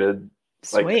concentrated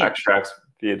like extracts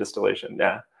via distillation.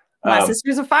 Yeah. My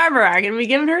sister's a farmer. I'm going to be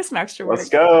giving her some extra work. Let's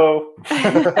go.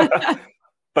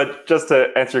 But just to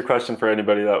answer your question for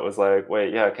anybody that was like,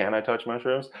 wait, yeah, can I touch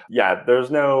mushrooms? Yeah, there's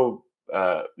no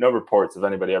reports of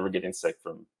anybody ever getting sick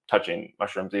from touching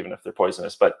mushrooms, even if they're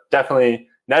poisonous. But definitely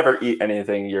never eat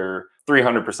anything you're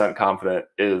 300% confident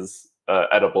is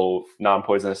edible,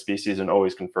 non-poisonous species, and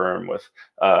always confirm with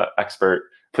expert.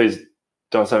 Please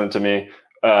don't send it to me.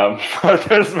 But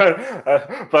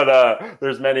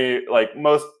there's many, like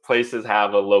most places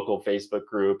have a local Facebook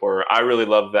group, or I really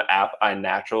love the app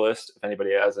iNaturalist. If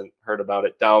anybody hasn't heard about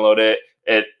it, download it.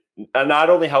 It not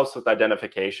only helps with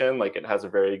identification, like it has a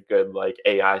very good like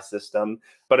AI system,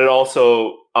 but it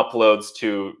also uploads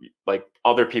to like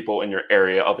other people in your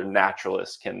area, other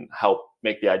naturalists can help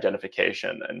make the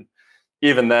identification. And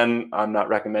even then, I'm not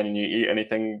recommending you eat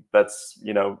anything that's,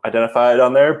 you know, identified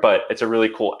on there, but it's a really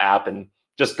cool app. And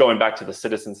just going back to the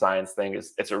citizen science thing,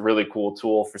 it's a really cool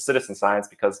tool for citizen science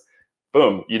because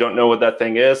boom, you don't know what that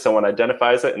thing is. Someone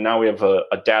identifies it. And now we have a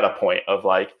data point of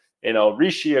like, you know,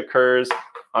 Reishi occurs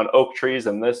on oak trees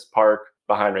in this park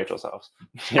behind Rachel's house.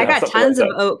 I got tons of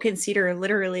oak and cedar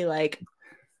literally like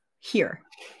here.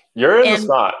 You're in the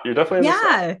spot. You're definitely in the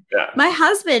spot. Yeah. My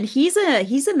husband, he's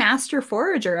a master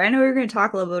forager. I know we're going to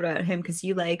talk a little bit about him because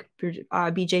you like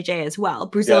BJJ as well.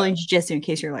 Brazilian Jiu-Jitsu, in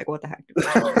case you're like, what the heck?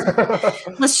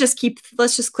 Let's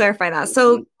just clarify that.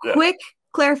 So quick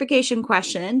clarification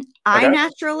question.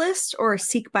 iNaturalist or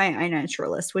Seek by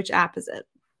iNaturalist? Which app is it?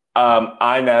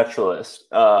 iNaturalist.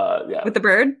 Yeah. With the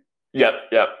bird? Yep.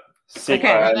 Seek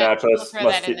by iNaturalist. We'll throw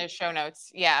that in the show notes.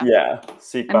 Yeah. Yeah.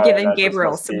 I'm giving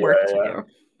Gabriel some work to do.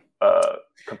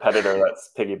 Competitor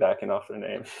that's piggybacking off their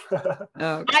name.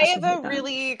 I have a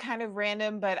really kind of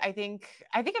random, but I think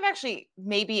I've actually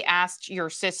maybe asked your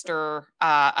sister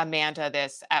Amanda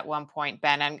this at one point,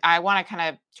 Ben, and I want to kind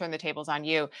of turn the tables on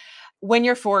you. When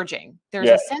you're foraging, there's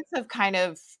a sense of kind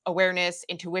of awareness,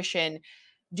 intuition.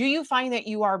 Do you find that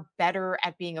you are better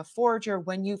at being a forager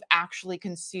when you've actually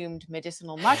consumed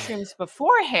medicinal mushrooms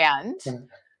beforehand?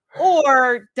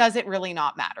 Or does it really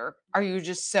not matter? Are you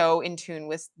just so in tune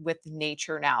with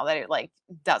nature now that it like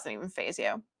doesn't even faze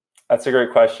you? That's a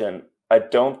great question. I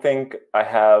don't think I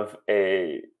have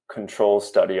a control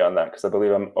study on that because I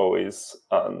believe I'm always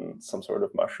on some sort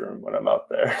of mushroom when I'm out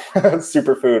there,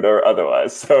 superfood or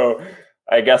otherwise. So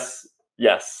I guess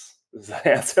yes is the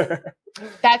answer.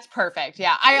 That's perfect.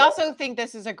 Yeah. I also think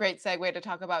this is a great segue to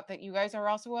talk about that you guys are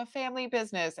also a family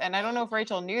business. And I don't know if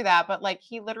Rachel knew that, but like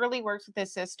he literally works with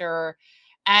his sister.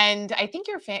 And I think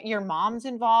your mom's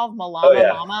involved,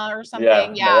 Malama Mama or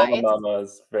something. Yeah, Malama Mama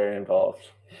is very involved.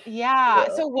 Yeah.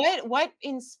 So what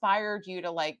inspired you to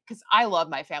like, because I love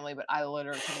my family, but I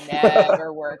literally can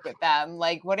never work with them.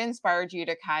 Like what inspired you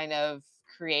to kind of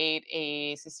create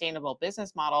a sustainable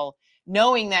business model,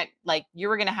 knowing that like you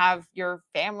were going to have your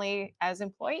family as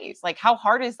employees? Like how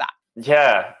hard is that?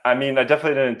 Yeah, I mean, I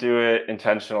definitely didn't do it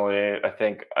intentionally. I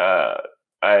think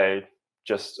I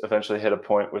just eventually hit a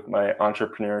point with my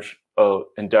entrepreneurial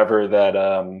endeavor that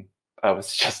I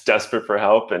was just desperate for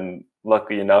help, and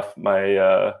luckily enough,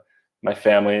 my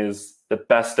family is the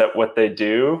best at what they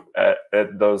do at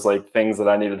those like things that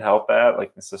I needed help at,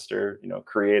 like my sister,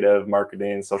 creative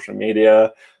marketing, social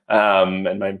media,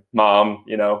 and my mom,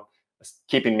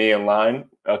 keeping me in line,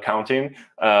 accounting.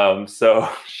 So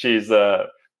she's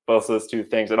both those two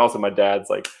things. And also my dad's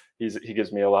like, he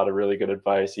gives me a lot of really good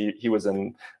advice. He was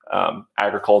in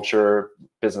agriculture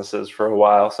businesses for a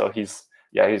while. So he's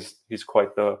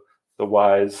quite the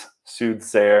wise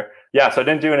soothsayer. Yeah. So I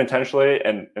didn't do it intentionally.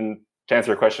 And to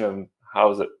answer your question of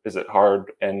how is it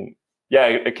hard? And yeah,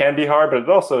 it can be hard, but it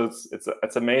also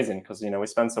it's amazing because, we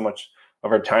spend so much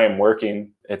of our time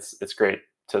working. It's great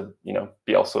to,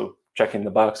 be also checking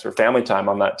the box for family time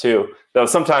on that too. Though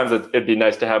sometimes it'd be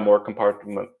nice to have more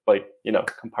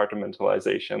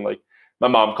compartmentalization. Like my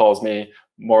mom calls me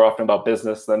more often about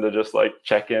business than to just like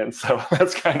check in. So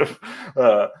that's kind of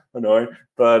annoying.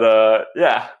 But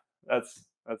yeah, that's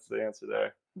the answer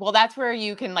there. Well, that's where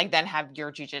you can like then have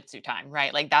your jujitsu time,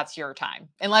 right? Like that's your time,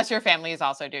 unless your family is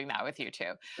also doing that with you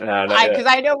too. Because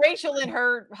I know Rachel and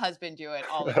her husband do it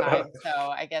all the time. So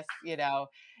I guess,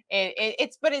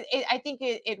 I think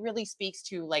it really speaks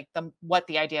to like what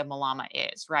the idea of Malama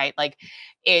is, right? Like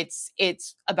it's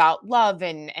about love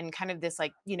and kind of this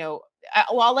like,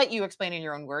 I'll let you explain in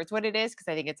your own words what it is, because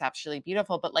I think it's absolutely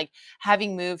beautiful. But like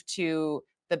having moved to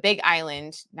the Big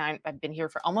Island, now I've been here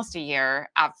for almost a year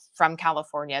from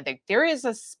California. There is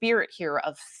a spirit here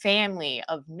of family,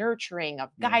 of nurturing, of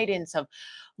guidance, of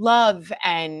love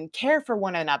and care for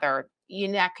one another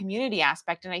in that community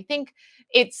aspect. And I think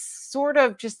it's sort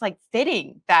of just like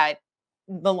fitting that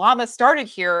Malama started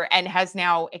here and has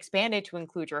now expanded to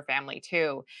include your family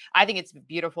too. I think it's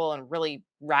beautiful and really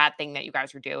rad thing that you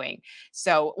guys are doing.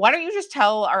 So why don't you just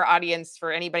tell our audience,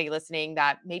 for anybody listening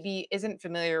that maybe isn't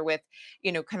familiar with,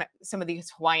 kind of some of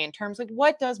these Hawaiian terms, like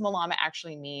what does Malama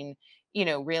actually mean,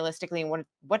 realistically, and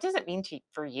what does it mean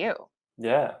for you?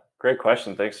 Yeah, great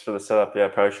question. Thanks for the setup. Yeah, I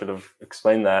probably should have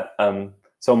explained that.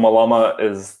 So Malama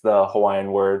is the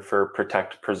Hawaiian word for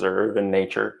protect, preserve, and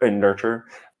nurture.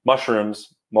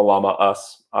 Mushrooms, Malama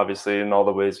us, obviously, in all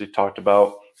the ways we've talked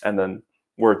about. And then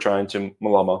we're trying to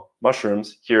Malama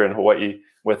mushrooms here in Hawaii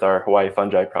with our Hawaii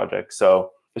Fungi project. So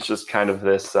it's just kind of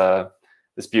this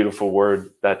beautiful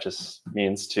word that just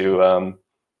means to,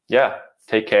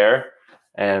 take care.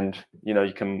 And,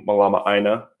 you can Malama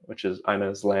Aina, which is Aina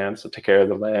is land. So take care of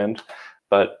the land.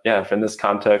 But yeah, in this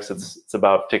context, it's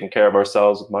about taking care of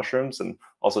ourselves with mushrooms and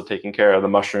also taking care of the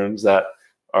mushrooms that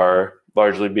are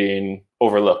largely being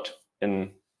overlooked in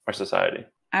our society.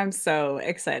 I'm so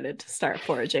excited to start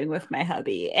foraging with my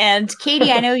hubby. And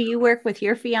Katie, I know you work with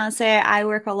your fiance. I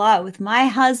work a lot with my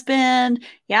husband.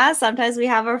 Yeah, sometimes we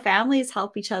have our families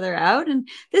help each other out. And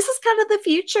this is kind of the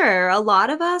future. A lot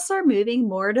of us are moving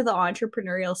more to the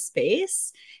entrepreneurial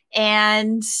space.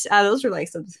 And those are like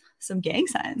some gang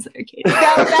signs there, Katie.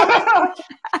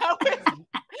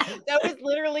 That was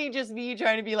literally just me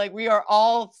trying to be like, we are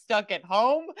all stuck at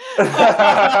home.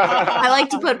 I like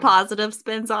to put positive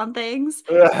spins on things.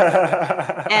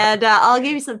 And I'll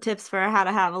give you some tips for how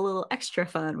to have a little extra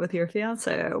fun with your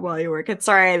fiance while you're working.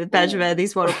 Sorry, Benjamin,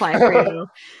 these won't apply for you.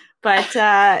 But,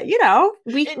 you know,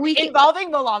 we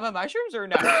involving Mālama mushrooms or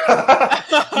no?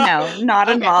 No, not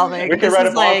involving. We can write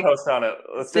a blog post on it.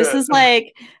 Let's do it. This is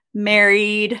like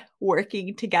married,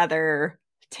 working together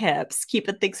tips,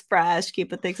 keeping things fresh,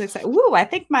 keeping things exciting. Ooh, I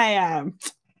think my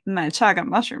my Chaga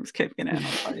mushrooms kicking in.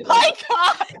 My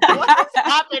God, what is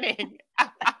happening?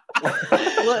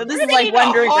 Well, this is like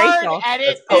wondering Rachel.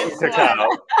 Potent cacao.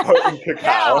 Potent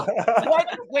cacao.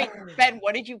 Yeah. Wait, Ben,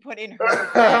 what did you put in her?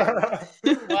 What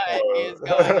is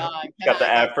going on? Got the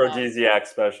aphrodisiac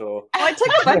special. Oh, I took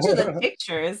a bunch of the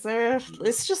pictures.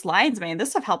 It's just lines, man.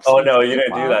 This stuff helps. Oh no, you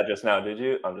didn't do that just now, did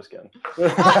you? I'm just kidding.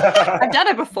 I've done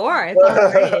it before. I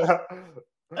thought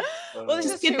great. Well, this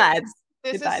is good vibes.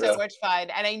 This is so much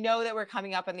fun. And I know that we're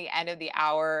coming up on the end of the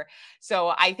hour.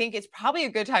 So I think it's probably a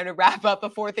good time to wrap up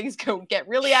before things get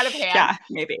really out of hand. Yeah,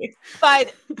 maybe.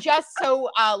 But just so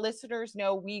listeners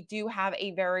know, we do have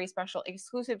a very special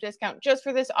exclusive discount just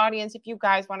for this audience. If you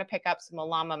guys want to pick up some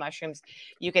Mālama mushrooms,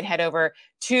 you can head over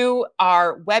to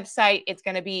our website. It's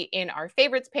going to be in our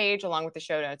favorites page along with the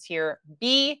show notes here.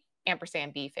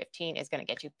 B15 is going to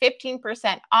get you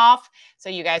 15% off.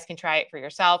 So you guys can try it for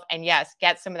yourself. And yes,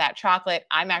 get some of that chocolate.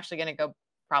 I'm actually going to go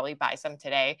probably buy some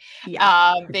today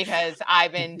because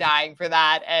I've been dying for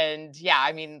that. And yeah,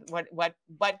 I mean, what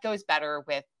goes better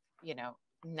with, you know,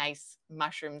 nice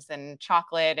mushrooms and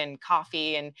chocolate and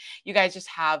coffee, and you guys just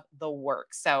have the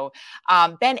work. So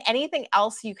Ben, anything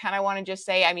else you kind of want to just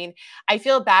say? I mean, I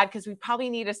feel bad because we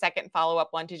probably need a second follow-up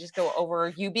one to just go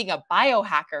over you being a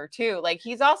biohacker too. Like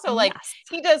he's also like,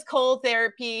 he does cold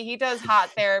therapy, he does hot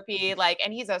therapy, like,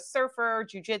 and he's a surfer,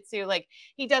 jujitsu, like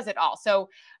he does it all. So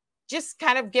just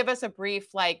kind of give us a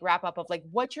brief like wrap up of like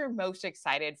what you're most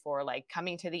excited for, like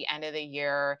coming to the end of the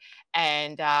year,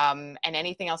 and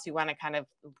anything else you want to kind of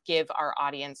give our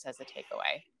audience as a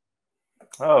takeaway.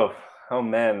 Oh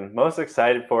man, most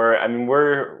excited for. I mean,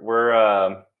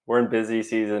 we're in busy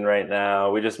season right now.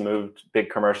 We just moved big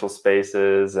commercial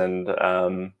spaces, and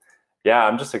yeah,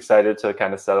 I'm just excited to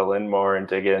kind of settle in more and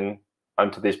dig in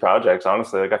onto these projects.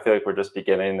 Honestly, like I feel like we're just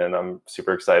beginning, and I'm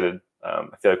super excited. I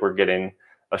feel like we're getting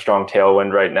a strong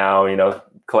tailwind right now, you know,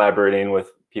 collaborating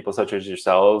with people such as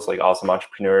yourselves, like awesome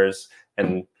entrepreneurs.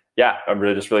 And yeah, I'm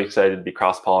really excited to be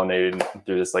cross-pollinated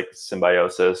through this like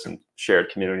symbiosis and shared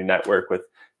community network with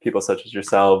people such as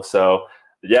yourselves. So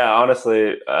yeah,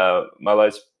 honestly, my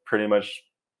life's pretty much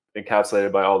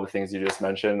encapsulated by all the things you just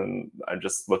mentioned. And I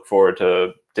just look forward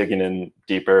to digging in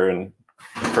deeper and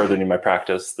furthering my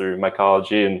practice through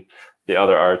mycology and the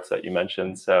other arts that you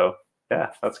mentioned. So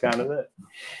yeah, that's kind of it.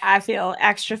 I feel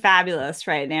extra fabulous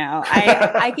right now.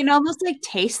 I can almost like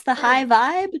taste the high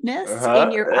vibeness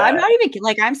in your. Yeah. I'm not even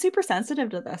like, I'm super sensitive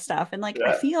to this stuff, and like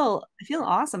I feel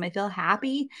awesome. I feel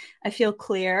happy. I feel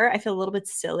clear. I feel a little bit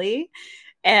silly.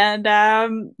 And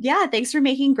yeah, thanks for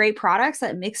making great products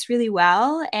that mix really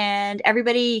well. And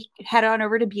everybody head on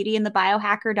over to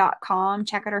beautyandthebiohacker.com.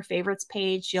 Check out our favorites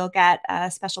page. You'll get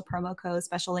a special promo code,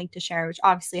 special link to share, which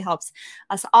obviously helps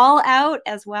us all out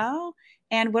as well.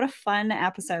 And what a fun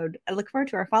episode. I look forward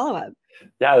to our follow-up.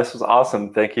 Yeah, this was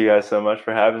awesome. Thank you guys so much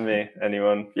for having me.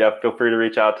 Anyone, feel free to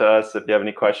reach out to us if you have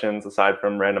any questions aside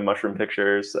from random mushroom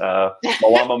pictures.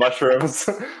 Mālama Mushrooms,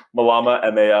 Malama,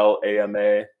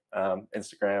 Malama.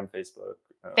 Instagram, Facebook.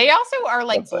 They also are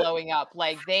like website. Blowing up.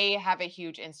 Like they have a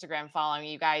huge Instagram following.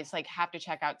 You guys like have to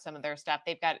check out some of their stuff.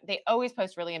 They always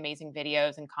post really amazing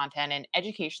videos and content and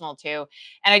educational too.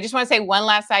 And I just want to say one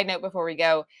last side note before we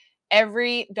go.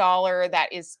 Every dollar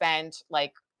that is spent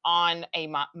like on a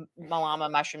Mālama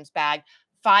Mushrooms bag,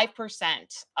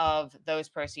 5% of those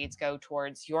proceeds go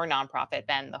towards your nonprofit,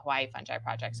 Ben, the Hawaii Fungi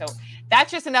Project. So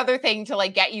that's just another thing to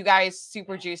like get you guys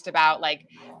super juiced about. Like,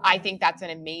 I think that's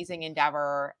an amazing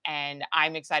endeavor, and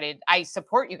I'm excited. I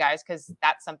support you guys because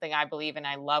that's something I believe in.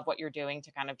 I love what you're doing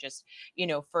to kind of just, you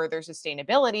know, further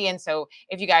sustainability. And so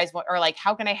if you guys are like,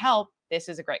 how can I help? This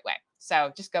is a great way.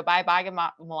 So just go buy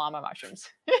Mālama Mushrooms.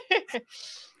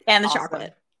 And the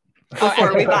chocolate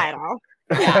before we buy it all.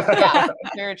 Yeah,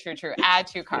 very true. Add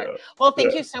to cart. Well,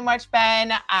 thank you so much,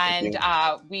 Ben. And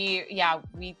we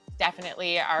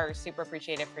definitely are super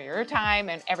appreciative for your time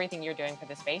and everything you're doing for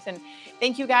the space. And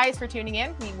thank you guys for tuning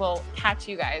in. We will catch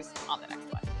you guys on the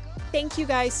next one. Thank you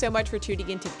guys so much for tuning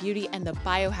into Beauty and the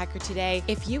Biohacker today.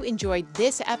 If you enjoyed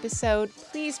this episode,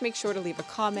 please make sure to leave a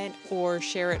comment or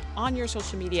share it on your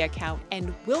social media account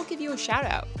and we'll give you a shout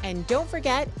out. And don't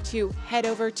forget to head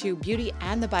over to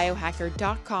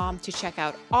beautyandthebiohacker.com to check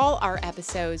out all our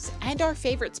episodes and our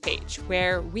favorites page,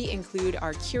 where we include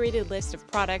our curated list of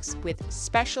products with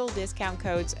special discount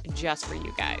codes just for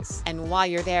you guys. And while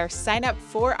you're there, sign up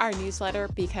for our newsletter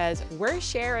because we're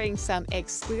sharing some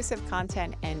exclusive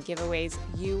content and giveaways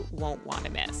you won't want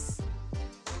to miss.